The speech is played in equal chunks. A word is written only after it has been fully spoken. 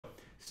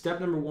step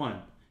number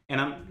one,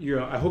 and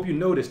I hope you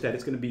notice that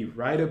it's going to be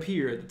right up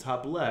here at the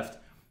top left.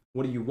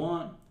 What do you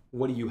want?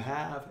 What do you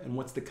have? And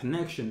what's the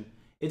connection?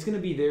 It's going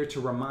to be there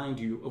to remind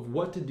you of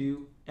what to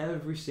do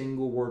every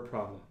single word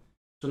problem.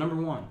 So number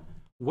one,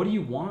 what do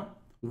you want?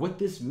 What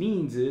this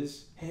means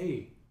is,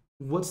 hey,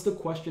 what's the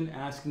question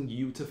asking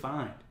you to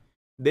find?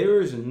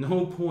 There is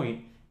no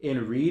point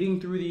in reading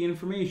through the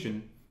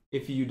information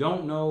if you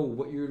don't know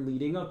what you're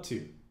leading up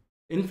to.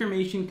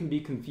 Information can be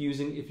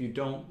confusing if you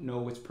don't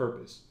know its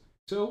purpose.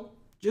 So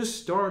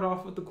just start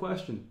off with the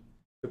question.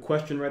 The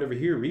question right over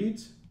here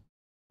reads,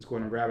 let's go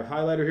ahead and grab a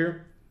highlighter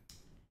here.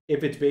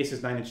 If its base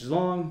is 9 inches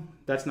long,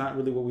 that's not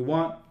really what we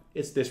want.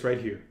 It's this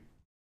right here.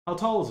 How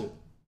tall is it?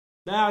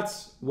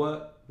 That's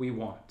what we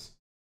want.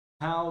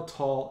 How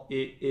tall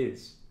it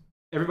is.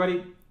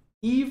 Everybody,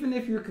 even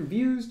if you're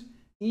confused,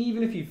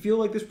 even if you feel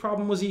like this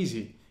problem was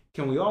easy,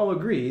 can we all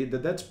agree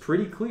that that's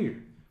pretty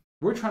clear?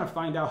 We're trying to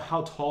find out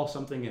how tall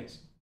something is.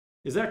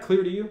 Is that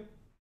clear to you?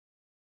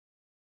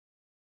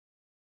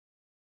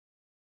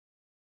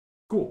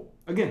 Cool.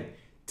 Again,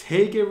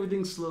 take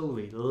everything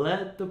slowly.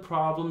 Let the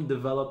problem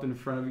develop in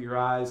front of your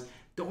eyes.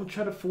 Don't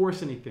try to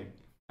force anything.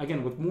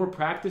 Again, with more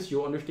practice,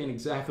 you'll understand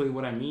exactly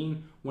what I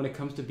mean when it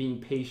comes to being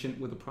patient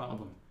with a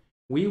problem.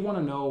 We want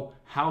to know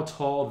how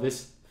tall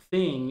this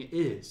thing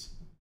is.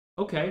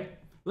 Okay,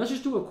 let's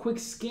just do a quick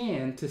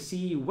scan to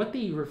see what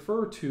they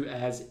refer to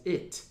as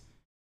it.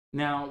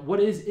 Now, what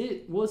is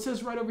it? Well, it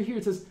says right over here,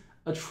 it says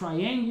a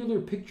triangular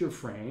picture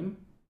frame.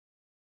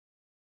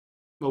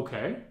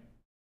 Okay.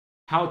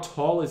 How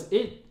tall is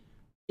it?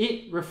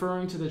 It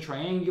referring to the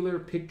triangular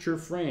picture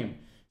frame.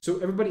 So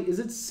everybody, is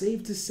it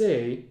safe to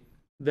say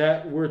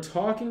that we're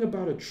talking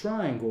about a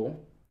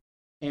triangle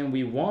and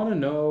we want to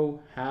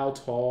know how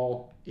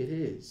tall it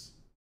is?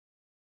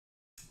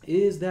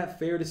 Is that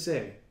fair to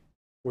say?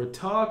 We're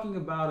talking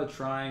about a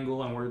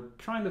triangle and we're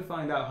trying to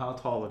find out how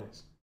tall it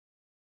is.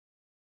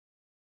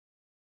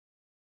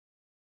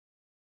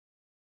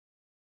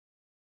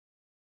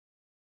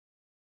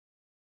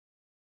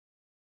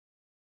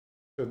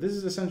 So this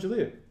is essentially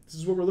it. This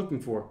is what we're looking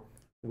for.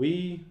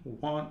 We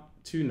want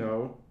to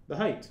know the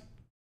height.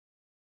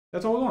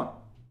 That's all we want.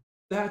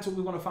 That's what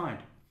we want to find.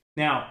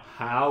 Now,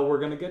 how we're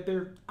going to get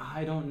there,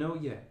 I don't know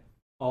yet.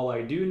 All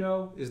I do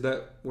know is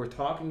that we're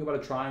talking about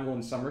a triangle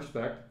in some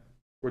respect.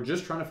 We're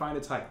just trying to find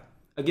its height.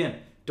 Again,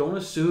 don't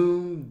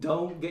assume,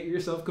 don't get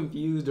yourself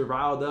confused or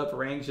riled up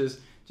or anxious.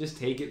 Just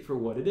take it for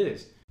what it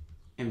is.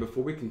 And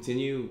before we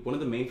continue, one of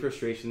the main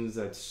frustrations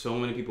that so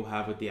many people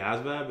have with the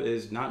ASVAB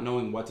is not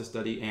knowing what to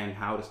study and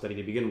how to study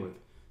to begin with.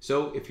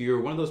 So if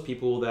you're one of those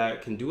people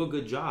that can do a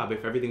good job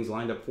if everything's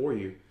lined up for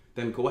you,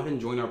 then go ahead and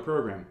join our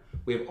program.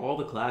 We have all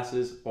the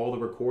classes, all the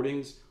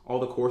recordings, all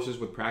the courses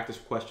with practice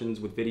questions,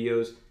 with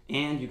videos,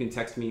 and you can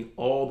text me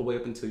all the way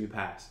up until you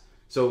pass.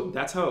 So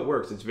that's how it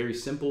works. It's very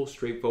simple,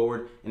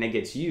 straightforward, and it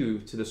gets you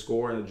to the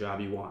score and the job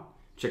you want.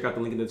 Check out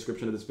the link in the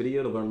description of this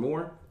video to learn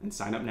more and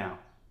sign up now.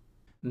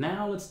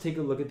 Now let's take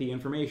a look at the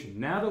information.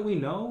 Now that we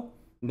know,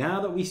 now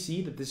that we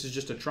see that this is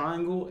just a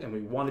triangle and we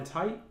want its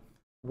height,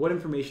 what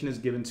information is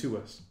given to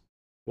us?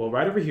 Well,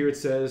 right over here it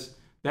says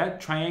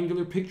that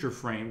triangular picture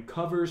frame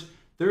covers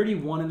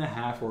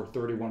 31.5 or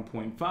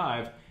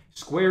 31.5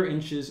 square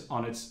inches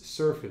on its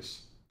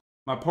surface.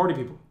 My party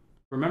people,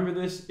 remember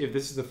this. If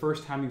this is the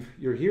first time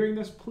you're hearing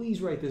this, please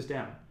write this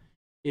down.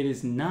 It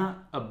is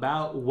not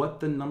about what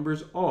the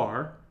numbers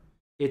are.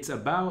 It's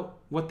about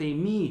what they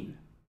mean.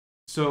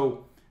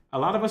 So a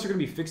lot of us are going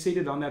to be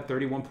fixated on that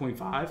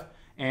 31.5,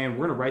 and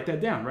we're going to write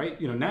that down, right?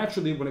 You know,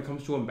 naturally, when it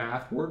comes to a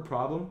math word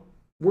problem,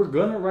 we're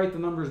going to write the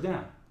numbers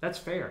down. That's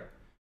fair.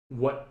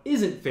 What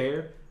isn't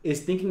fair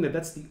is thinking that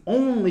that's the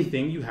only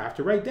thing you have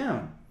to write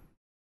down.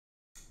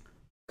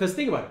 Because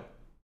think about it.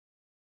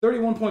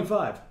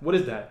 31.5, what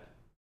is that?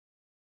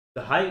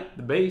 The height,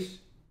 the base,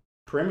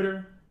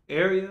 perimeter,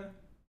 area,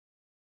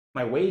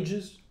 my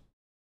wages,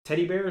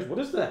 teddy bears, what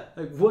is that?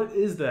 Like, what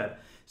is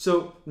that?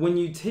 So when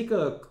you take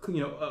a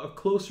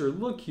closer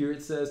look here,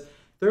 it says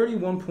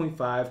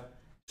 31.5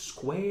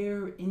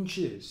 square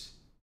inches.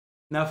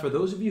 Now, for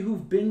those of you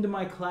who've been to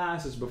my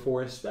classes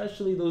before,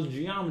 especially those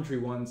geometry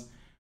ones,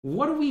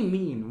 what do we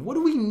mean? What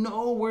do we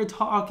know we're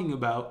talking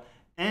about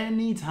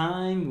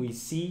anytime we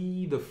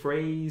see the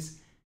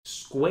phrase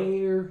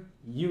square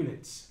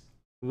units?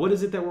 What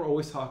is it that we're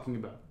always talking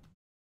about?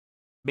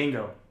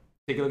 Bingo.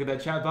 Take a look at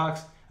that chat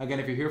box. Again,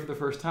 if you're here for the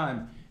first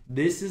time,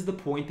 this is the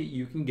point that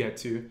you can get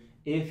to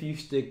if you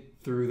stick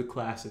through the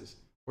classes.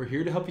 We're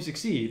here to help you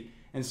succeed.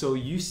 And so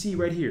you see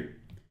right here,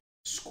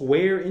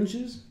 square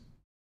inches,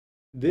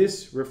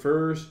 this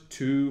refers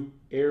to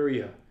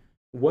area.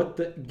 What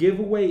the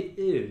giveaway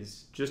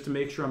is, just to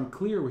make sure I'm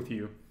clear with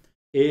you,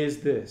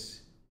 is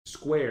this,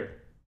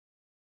 square.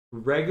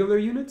 Regular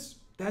units,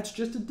 that's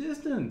just a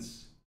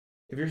distance.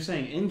 If you're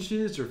saying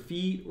inches or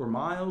feet or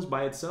miles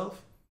by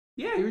itself,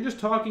 yeah, you're just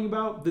talking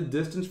about the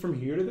distance from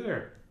here to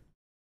there.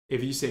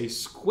 If you say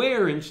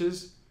square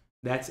inches,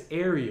 that's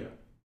area.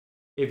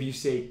 If you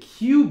say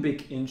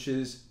cubic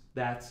inches,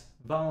 that's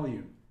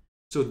volume.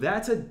 So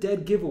that's a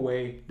dead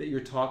giveaway that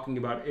you're talking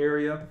about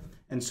area.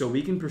 And so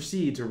we can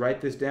proceed to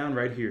write this down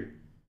right here.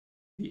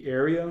 The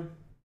area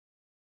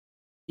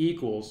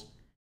equals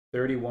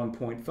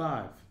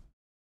 31.5.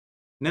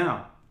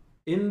 Now,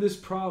 in this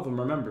problem,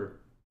 remember,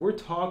 we're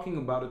talking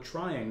about a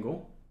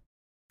triangle,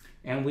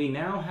 and we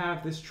now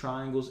have this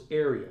triangle's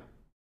area.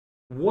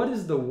 What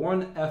is the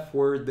one F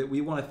word that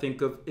we want to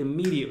think of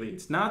immediately?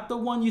 It's not the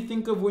one you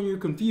think of when you're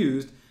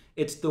confused.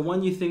 It's the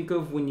one you think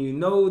of when you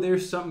know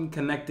there's something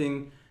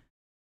connecting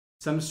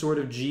some sort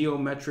of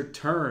geometric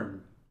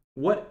term.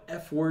 What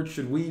F word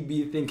should we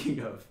be thinking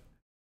of?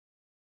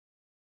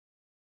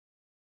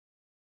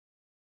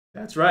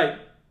 That's right.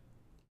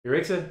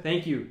 Erixa,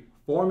 thank you.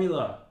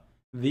 Formula.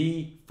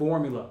 The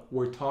formula.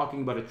 We're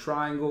talking about a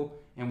triangle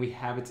and we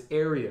have its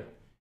area.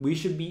 We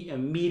should be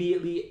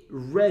immediately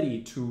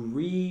ready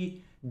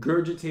to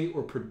regurgitate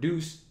or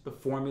produce the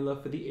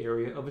formula for the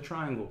area of a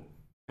triangle.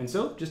 And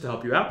so, just to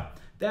help you out,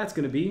 that's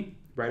going to be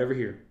right over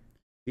here.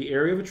 The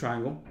area of a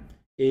triangle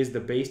is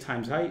the base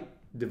times height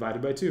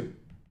divided by 2.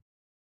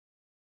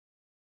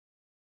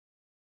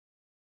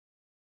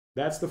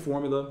 That's the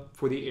formula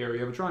for the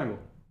area of a triangle.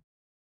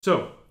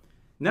 So,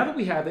 now that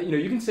we have that,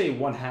 you can say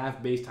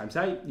 1/2 base times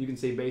height. You can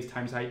say base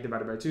times height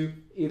divided by 2.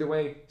 Either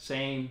way,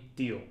 same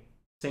deal.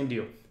 Same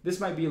deal. This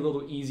might be a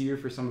little easier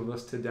for some of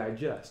us to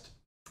digest.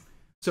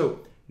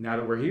 So, now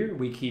that we're here,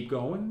 we keep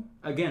going.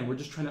 Again, we're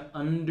just trying to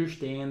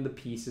understand the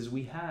pieces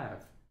we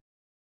have.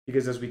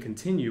 Because as we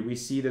continue, we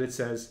see that it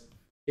says,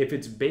 if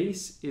its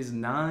base is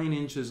 9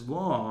 inches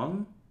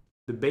long,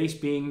 the base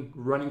being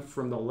running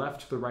from the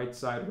left to the right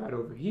side right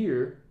over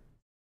here,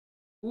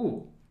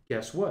 ooh,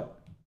 guess what?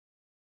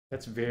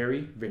 That's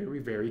very, very,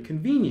 very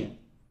convenient.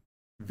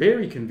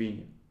 Very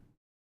convenient.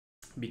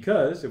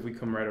 Because if we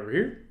come right over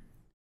here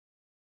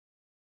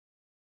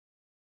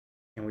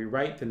and we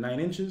write the 9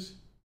 inches,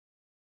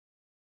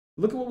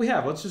 look at what we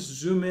have. Let's just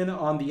zoom in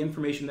on the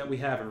information that we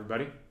have,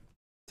 everybody.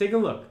 Take a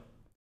look.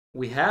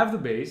 We have the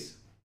base,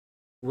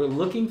 we're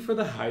looking for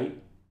the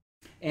height,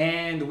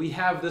 and we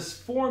have this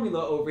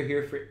formula over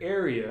here for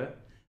area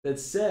that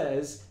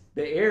says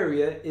the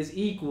area is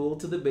equal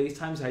to the base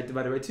times height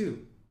divided by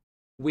 2.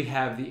 We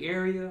have the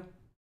area,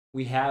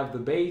 we have the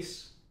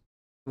base,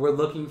 we're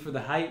looking for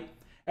the height.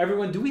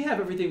 Everyone, do we have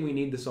everything we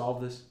need to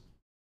solve this?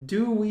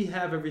 Do we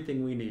have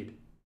everything we need?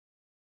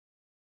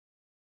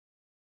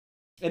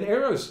 And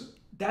arrows,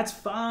 that's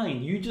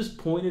fine. You just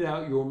pointed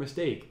out your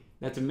mistake.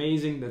 That's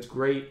amazing, that's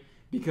great,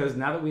 because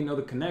now that we know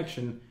the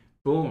connection,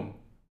 boom,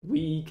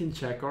 we can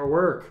check our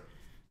work.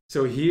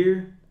 So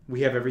here,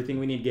 we have everything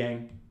we need,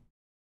 gang.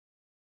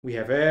 We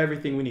have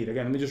everything we need.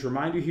 Again, let me just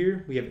remind you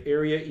here, we have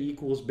area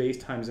equals base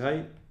times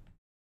height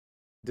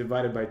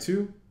divided by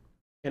 2.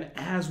 And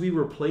as we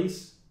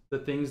replace the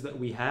things that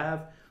we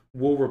have,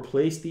 we'll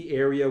replace the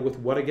area with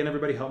what again,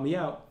 everybody help me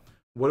out.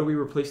 What are we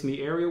replacing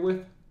the area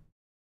with?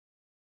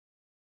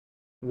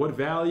 What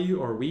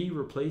value are we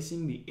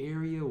replacing the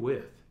area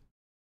with?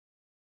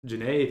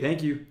 Janae,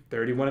 thank you.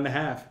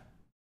 31.5.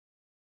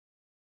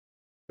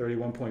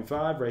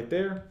 31.5 right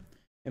there.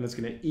 And it's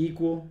going to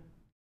equal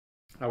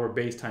our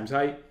base times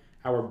height,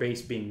 our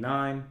base being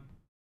 9.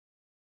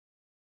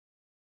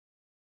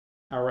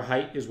 Our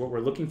height is what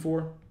we're looking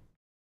for.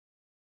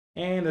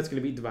 And that's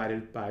going to be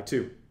divided by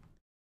 2.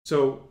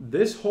 So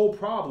this whole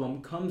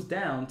problem comes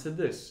down to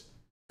this.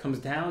 Comes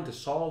down to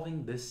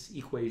solving this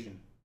equation.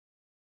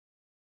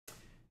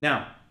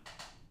 Now,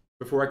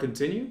 before I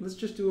continue, let's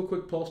just do a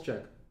quick pulse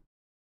check.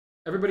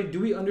 Everybody, do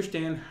we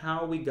understand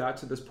how we got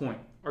to this point?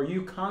 Are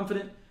you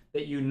confident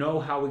that you know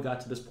how we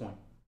got to this point?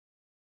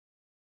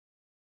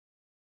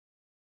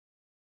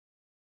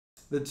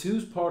 The 2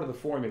 is part of the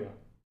formula.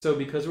 So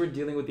because we're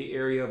dealing with the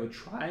area of a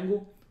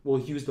triangle, we'll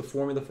use the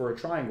formula for a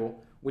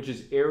triangle, which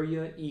is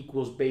area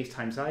equals base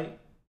times height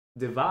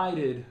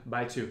divided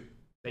by 2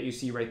 that you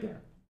see right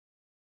there.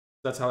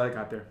 That's how I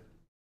got there.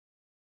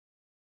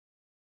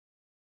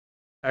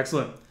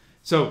 Excellent.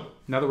 So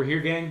now that we're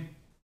here, gang,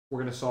 we're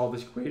going to solve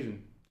this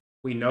equation.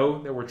 We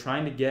know that we're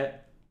trying to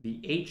get the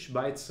h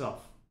by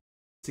itself.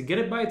 To get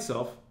it by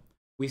itself,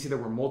 we see that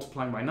we're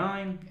multiplying by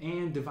 9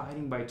 and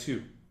dividing by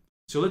 2.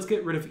 So let's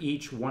get rid of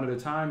each one at a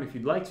time. If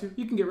you'd like to,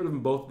 you can get rid of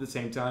them both at the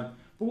same time,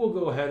 but we'll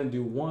go ahead and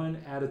do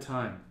one at a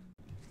time.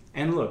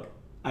 And look,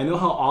 I know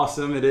how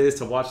awesome it is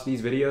to watch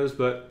these videos,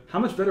 but how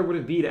much better would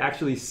it be to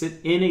actually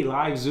sit in a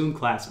live Zoom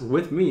class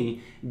with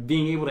me,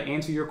 being able to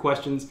answer your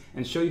questions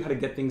and show you how to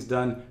get things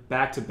done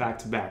back to back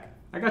to back.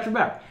 I got your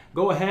back.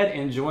 Go ahead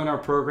and join our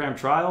program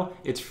trial.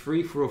 It's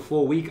free for a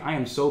full week. I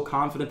am so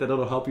confident that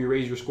it'll help you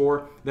raise your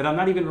score that I'm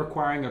not even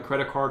requiring a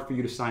credit card for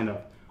you to sign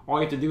up. All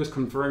you have to do is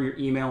confirm your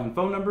email and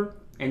phone number,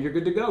 and you're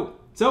good to go.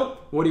 So,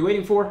 what are you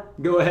waiting for?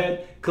 Go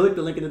ahead, click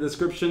the link in the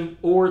description,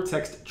 or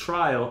text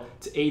TRIAL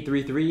to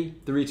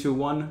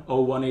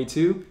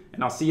 833-321-0182,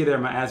 and I'll see you there,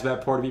 my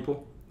ASVAB party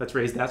people. Let's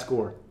raise that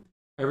score.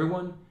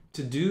 Everyone,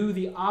 to do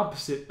the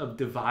opposite of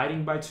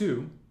dividing by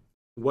 2,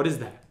 what is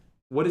that?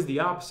 What is the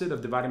opposite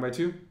of dividing by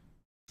 2?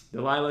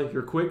 Delilah,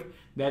 you're quick.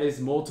 That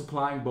is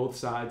multiplying both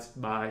sides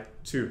by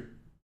 2.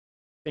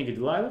 Thank you,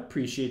 Delilah.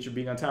 Appreciate you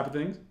being on top of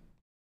things.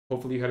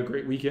 Hopefully you had a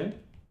great weekend.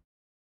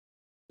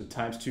 So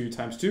times 2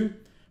 times 2.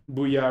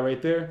 Booyah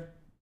right there.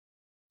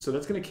 So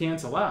that's going to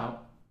cancel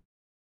out.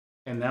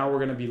 And now we're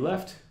going to be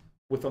left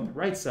with, on the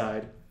right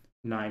side,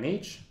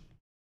 9h.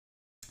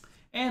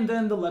 And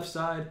then the left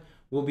side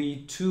will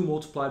be 2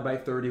 multiplied by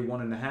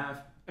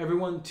 31.5.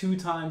 Everyone, 2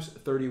 times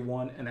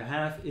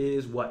 31.5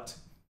 is what?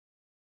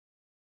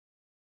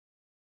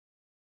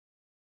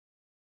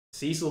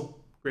 Cecil,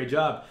 great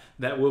job.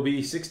 That will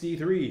be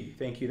 63.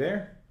 Thank you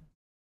there.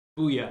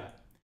 Booyah.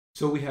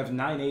 So we have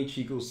 9h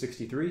equals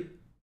 63.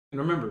 And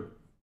remember,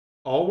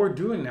 all we're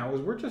doing now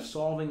is we're just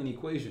solving an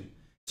equation.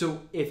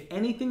 So if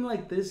anything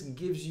like this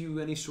gives you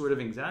any sort of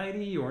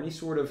anxiety or any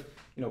sort of,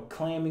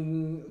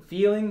 clamming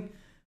feeling,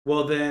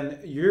 well then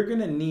you're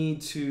gonna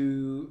need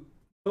to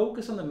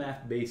focus on the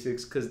math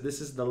basics because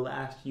this is the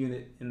last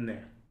unit in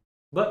there.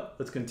 But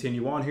let's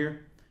continue on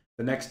here.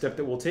 The next step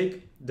that we'll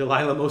take,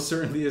 Delilah most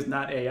certainly is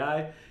not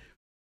AI.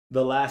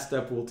 The last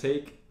step we'll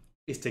take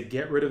is to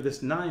get rid of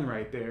this 9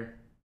 right there.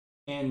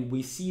 And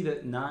we see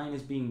that 9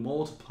 is being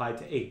multiplied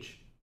to h.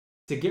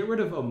 To get rid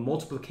of a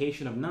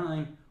multiplication of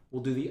 9,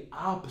 we'll do the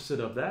opposite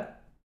of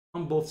that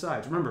on both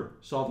sides. Remember,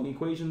 solving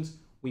equations,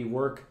 we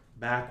work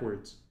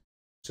backwards.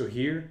 So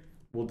here,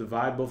 we'll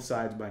divide both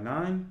sides by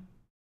 9.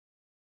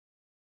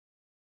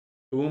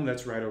 Boom,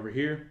 that's right over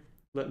here.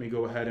 Let me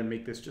go ahead and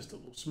make this just a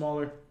little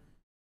smaller.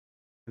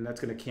 And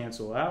that's going to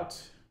cancel out.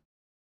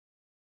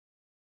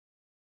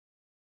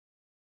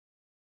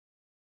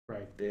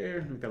 Right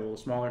there, make that a little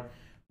smaller.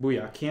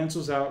 Booyah,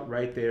 cancels out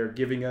right there,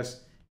 giving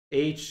us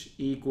h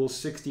equals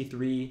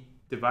 63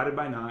 divided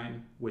by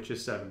 9, which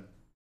is 7.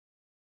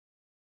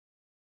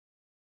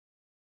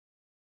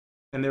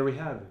 And there we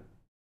have it.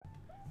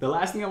 The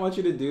last thing I want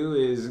you to do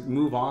is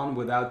move on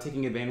without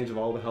taking advantage of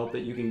all the help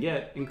that you can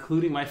get,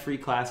 including my free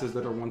classes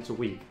that are once a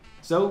week.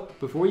 So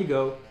before you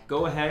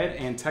go ahead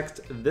and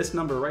text this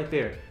number right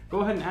there.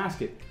 Go ahead and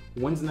ask it.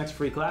 When's the next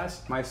free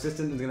class? My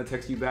assistant is going to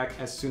text you back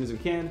as soon as we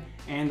can,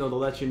 and they'll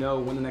let you know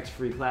when the next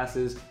free class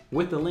is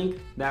with the link.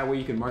 That way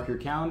you can mark your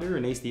calendar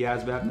and ace the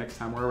ASVAB next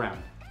time we're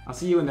around. I'll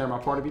see you in there, my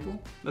party people.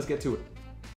 Let's get to it.